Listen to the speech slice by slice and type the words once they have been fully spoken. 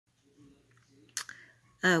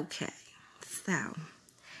Okay, so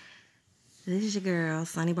this is your girl,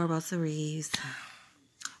 Sunny Barbosa Reeves,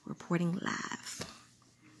 reporting live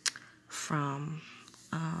from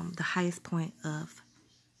the highest point of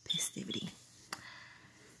festivity.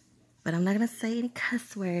 But I'm not going to say any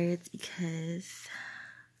cuss words because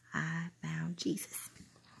I found Jesus.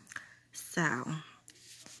 So,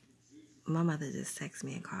 my mother just texted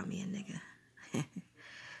me and called me a nigga.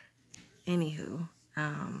 Anywho,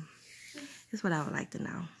 here's what I would like to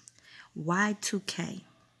know. YK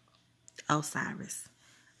Osiris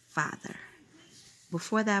Father.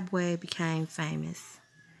 Before that boy became famous,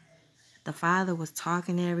 the father was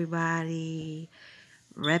talking to everybody,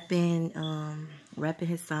 repping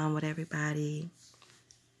his son with everybody.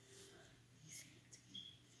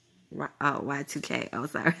 Oh, Y2K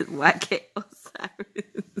Osiris. YK Osiris.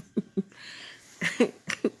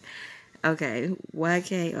 Okay,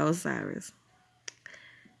 YK Osiris.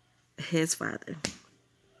 His father.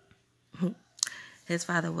 His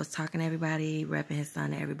father was talking to everybody, repping his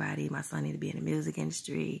son to everybody. My son needed to be in the music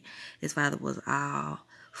industry. His father was all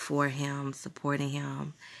for him, supporting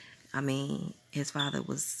him. I mean, his father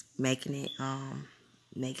was making it known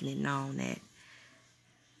that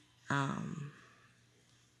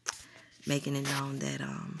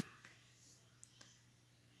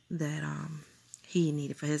he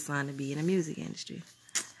needed for his son to be in the music industry,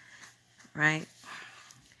 right?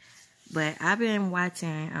 But I've been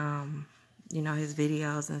watching, his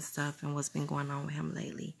videos and stuff and what's been going on with him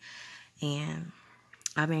lately. And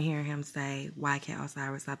I've been hearing him say, YK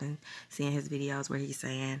Osiris, I've been seeing his videos where he's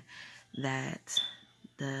saying that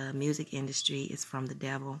the music industry is from the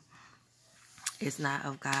devil. It's not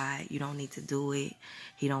of God. You don't need to do it.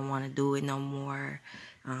 He don't want to do it no more.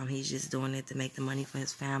 He's just doing it to make the money for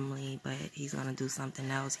his family, but he's going to do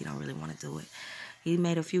something else. He don't really want to do it. He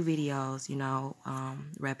made a few videos,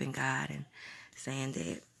 repping God and saying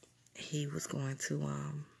that he was going to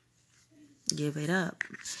give it up,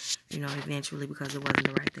 eventually because it wasn't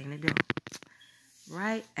the right thing to do.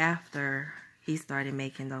 Right after he started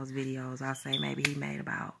making those videos, I'll say maybe he made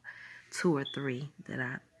about 2 or 3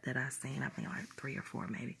 that I seen. I think like 3 or 4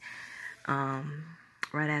 maybe.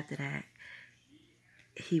 Right after that,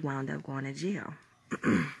 he wound up going to jail.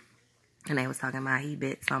 And they was talking about he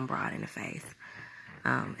bit some broad in the face.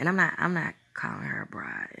 And I'm not calling her a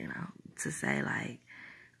broad, to say like,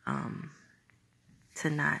 to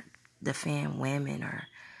not defend women or,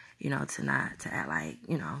 to act like,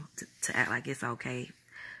 to act like it's okay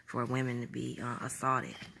for women to be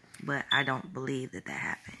assaulted. But I don't believe that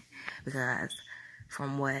happened, because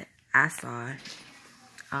from what I saw,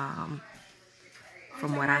 and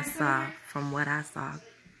from what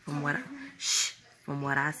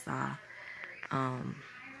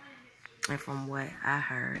I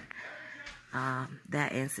heard,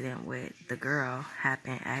 that incident with the girl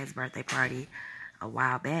happened at his birthday party a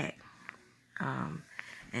while back.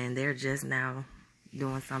 And they're just now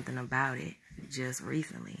doing something about it just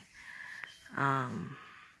recently.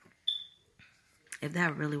 If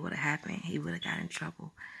that really would have happened, he would have got in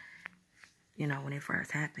trouble, when it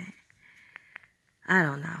first happened. I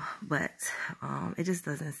don't know, but it just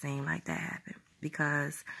doesn't seem like that happened,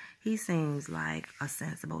 because he seems like a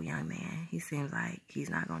sensible young man. He seems like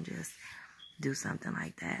he's not going to just do something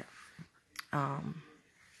like that.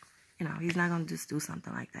 He's not going to just do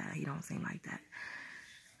something like that. He don't seem like that.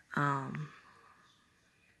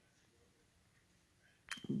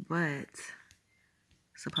 But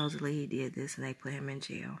supposedly he did this and they put him in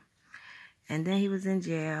jail. And then he was in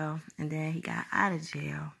jail, and then he got out of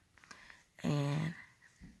jail. And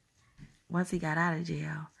once he got out of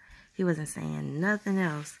jail, he wasn't saying nothing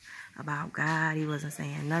else about God. He wasn't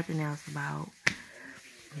saying nothing else about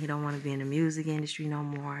he don't want to be in the music industry no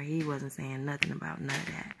more. He wasn't saying nothing about none of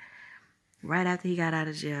that. Right after he got out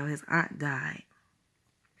of jail, his aunt died.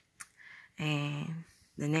 And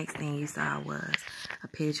the next thing you saw was a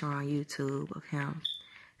picture on YouTube of him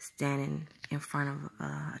standing in front of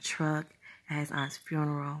a truck at his aunt's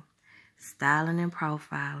funeral, styling and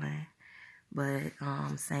profiling, but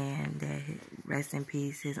saying that rest in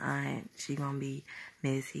peace, his aunt, she gonna be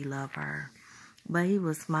missed, he love her. But he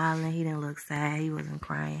was smiling, he didn't look sad, he wasn't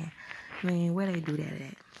crying. I mean, where they do that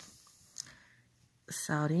at?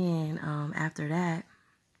 So then, after that,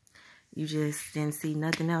 you just didn't see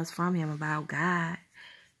nothing else from him about God.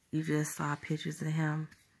 You just saw pictures of him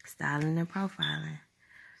styling and profiling.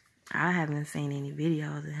 I haven't seen any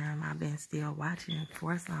videos of him. I've been still watching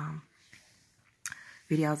for some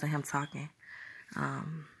videos of him talking.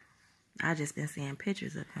 I just been seeing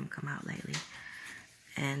pictures of him come out lately.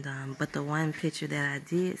 And but the one picture that I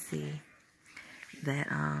did see that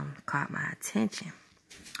caught my attention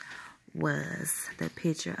was the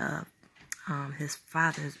picture of his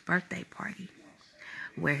father's birthday party,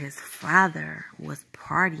 where his father was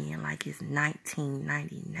partying like it's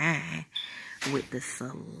 1999 with the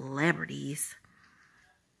celebrities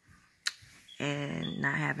and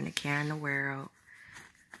not having a care in the world.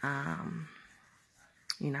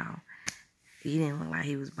 You know, he didn't look like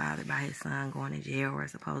he was bothered by his son going to jail or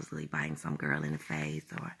supposedly biting some girl in the face,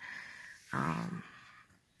 or,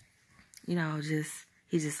 you know,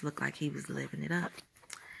 he just looked like he was living it up.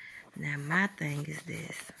 Now, my thing is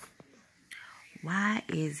this. Why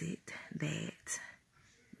is it that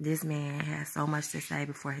this man has so much to say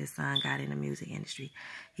before his son got in the music industry?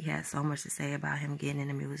 He had so much to say about him getting in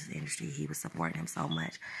the music industry. He was supporting him so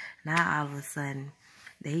much. Now, all of a sudden,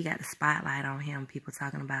 that he got the spotlight on him. People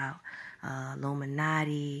talking about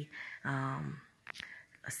Illuminati.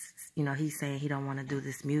 You know, he's saying he don't want to do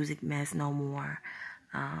this music mess no more.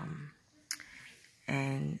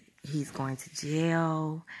 And he's going to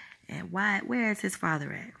jail. And where is his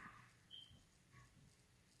father at?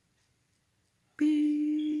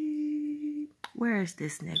 Beep. Where is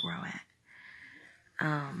this Negro at?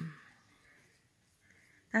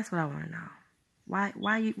 That's what I want to know.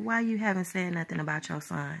 Why you haven't said nothing about your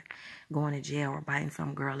son going to jail or biting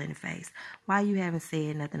some girl in the face? Why you haven't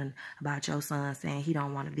said nothing about your son saying he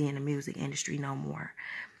don't want to be in the music industry no more?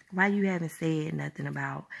 Why you haven't said nothing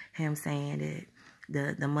about him saying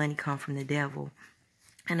that the money come from the devil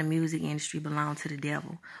and the music industry belong to the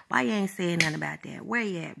devil? Why you ain't saying nothing about that? Where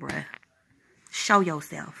you at, bruh? Show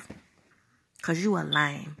yourself. Because you a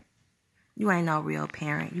lame. You ain't no real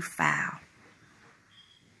parent. You foul.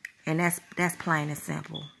 And that's plain and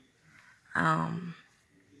simple. The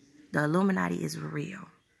Illuminati is real.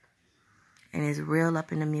 And it's real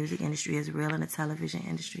up in the music industry. It's real in the television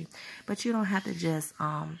industry. But you don't have to just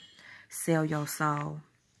sell your soul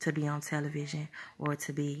to be on television or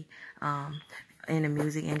to be in the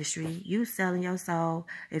music industry. You selling your soul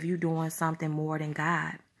if you doing something more than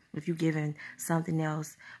God. If you giving something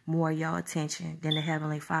else more your attention than the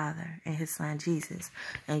Heavenly Father and His Son Jesus,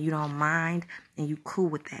 and you don't mind and you cool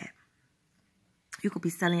with that. You could be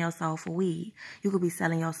selling your soul for weed. You could be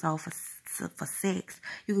selling your soul for sex.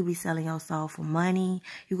 You could be selling your soul for money.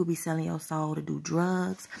 You could be selling your soul to do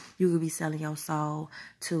drugs. You could be selling your soul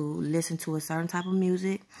to listen to a certain type of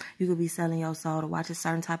music. You could be selling your soul to watch a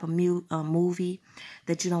certain type of movie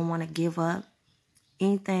that you don't want to give up.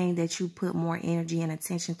 Anything that you put more energy and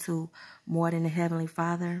attention to more than the Heavenly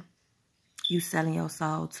Father, you selling your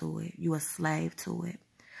soul to it. You a slave to it.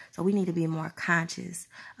 So we need to be more conscious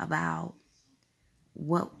about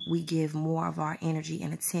what we give more of our energy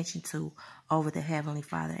and attention to over the Heavenly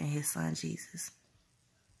Father and His Son Jesus.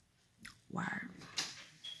 Word.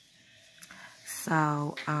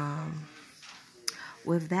 So,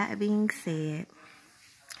 with that being said,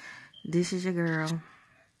 this is your girl,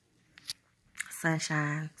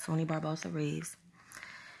 Sunshine, Sony Barbosa Reeves,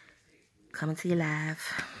 coming to you live.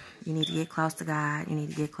 You need to get close to God. You need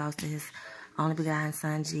to get close to His only begotten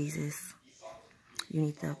Son, Jesus. You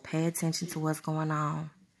need to pay attention to what's going on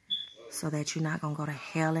so that you're not going to go to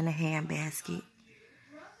hell in a handbasket.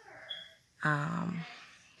 And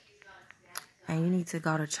you need to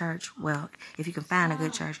go to church. Well, if you can find a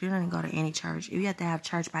good church, you don't need to go to any church. You have to have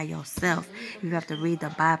church by yourself. You have to read the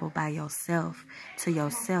Bible by yourself, to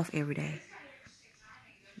yourself every day.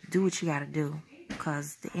 Do what you got to do,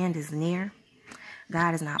 because the end is near.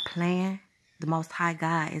 God is not playing. The Most High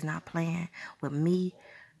God is not playing with me,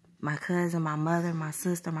 my cousin, my mother, my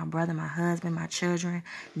sister, my brother, my husband, my children.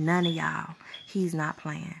 None of y'all. He's not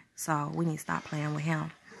playing. So we need to stop playing with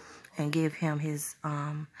Him and give Him His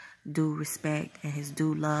due respect and His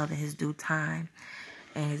due love and His due time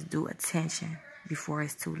and His due attention before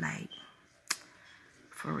it's too late.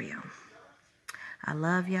 For real. I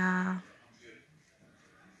love y'all.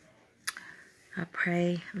 I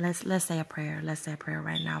pray. Let's say a prayer. Let's say a prayer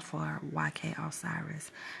right now for YK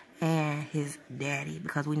Osiris and his daddy,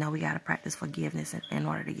 because we know we got to practice forgiveness in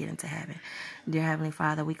order to get into heaven. Dear Heavenly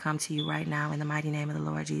Father, we come to you right now in the mighty name of the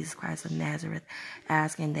Lord Jesus Christ of Nazareth,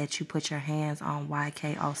 asking that you put your hands on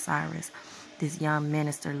YK Osiris, this young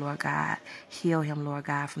minister, Lord God. Heal him, Lord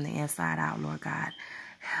God, from the inside out, Lord God.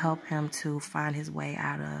 Help him to find his way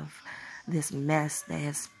out of this mess that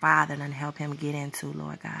his father done help him get into,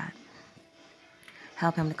 Lord God.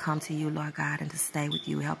 Help him to come to you, Lord God, and to stay with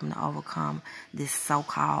you. Help him to overcome this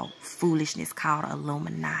so-called foolishness called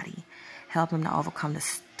Illuminati. Help him to overcome the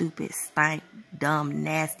stupid, stank, dumb,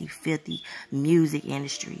 nasty, filthy music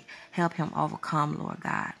industry. Help him overcome, Lord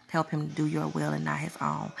God. Help him to do your will and not his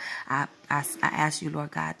own. I ask you, Lord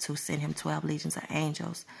God, to send him 12 legions of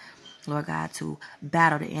angels Lord God, to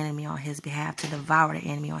battle the enemy on his behalf, to devour the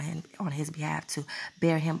enemy on his behalf, to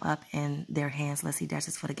bear him up in their hands, lest he dash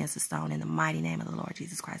his foot against a stone. In the mighty name of the Lord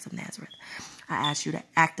Jesus Christ of Nazareth, I ask you to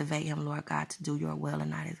activate him, Lord God, to do your will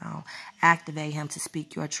and not his own. Activate him to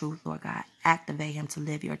speak your truth, Lord God. Activate him to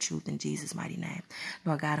live your truth in Jesus' mighty name,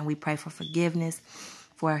 Lord God. And we pray for forgiveness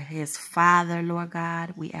for his father, Lord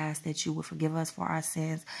God. We ask that you will forgive us for our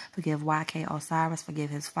sins. Forgive YK Osiris.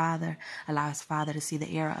 Forgive his father. Allow his father to see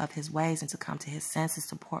the error of his ways and to come to his senses,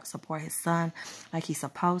 to support his son like he's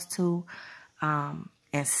supposed to, and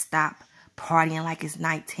stop partying like it's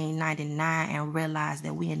 1999 and realize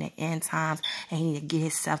that we in the end times and he need to get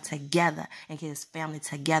himself together and get his family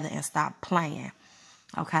together and stop playing.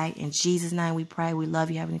 Okay? In Jesus' name we pray. We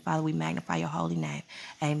love you, Heavenly Father. We magnify your holy name.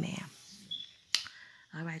 Amen.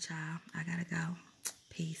 All right, y'all. I gotta go.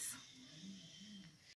 Peace.